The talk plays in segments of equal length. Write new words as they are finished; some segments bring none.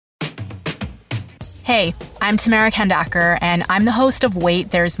Hey, I'm Tamara Kandaker, and I'm the host of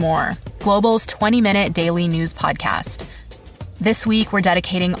Wait, There's More, Global's 20-minute daily news podcast. This week, we're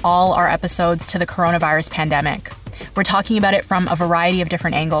dedicating all our episodes to the coronavirus pandemic. We're talking about it from a variety of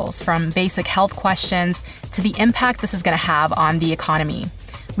different angles, from basic health questions to the impact this is going to have on the economy.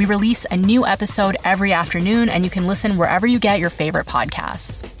 We release a new episode every afternoon, and you can listen wherever you get your favorite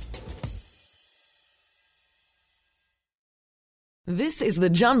podcasts. This is the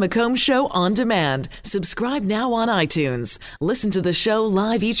John McComb Show on demand. Subscribe now on iTunes. Listen to the show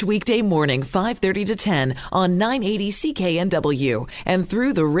live each weekday morning, 5:30 to 10 on 980 CKNW and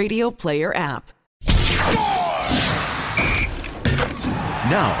through the Radio Player app.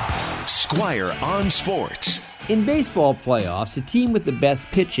 Now, Squire on Sports. In baseball playoffs, the team with the best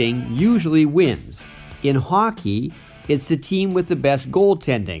pitching usually wins. In hockey, it's the team with the best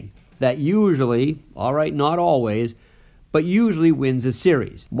goaltending that usually, all right, not always, but usually wins a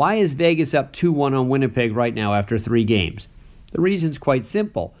series. Why is Vegas up 2-1 on Winnipeg right now after 3 games? The reason's quite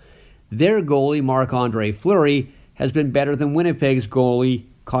simple. Their goalie, Marc-Andre Fleury, has been better than Winnipeg's goalie,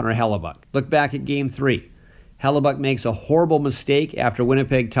 Connor Hellebuyck. Look back at Game 3. Hellebuyck makes a horrible mistake after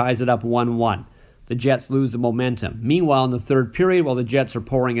Winnipeg ties it up 1-1. The Jets lose the momentum. Meanwhile, in the third period, while the Jets are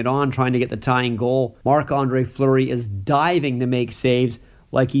pouring it on, trying to get the tying goal, Marc-Andre Fleury is diving to make saves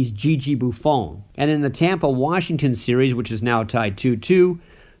like he's Gigi Buffon. And in the Tampa-Washington series, which is now tied 2-2,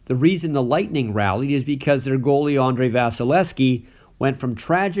 the reason the Lightning rallied is because their goalie Andrei Vasilevskiy went from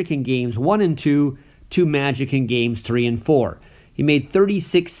tragic in games 1 and 2 to magic in games 3 and 4. He made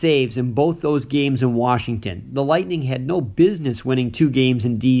 36 saves in both those games in Washington. The Lightning had no business winning 2 games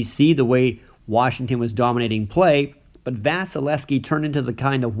in D.C. the way Washington was dominating play, but Vasilevskiy turned into the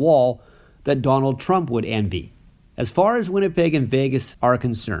kind of wall that Donald Trump would envy. As far as Winnipeg and Vegas are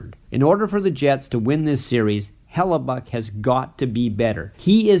concerned, in order for the Jets to win this series, Hellebuyck has got to be better.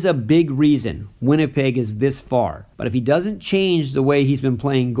 He is a big reason Winnipeg is this far. But if he doesn't change the way he's been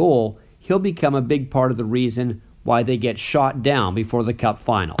playing goal, he'll become a big part of the reason why they get shot down before the Cup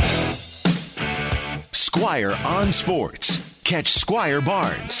final. Squire on Sports. Catch Squire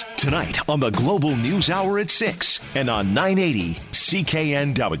Barnes tonight on the Global News Hour at 6 and on 980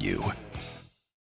 CKNW.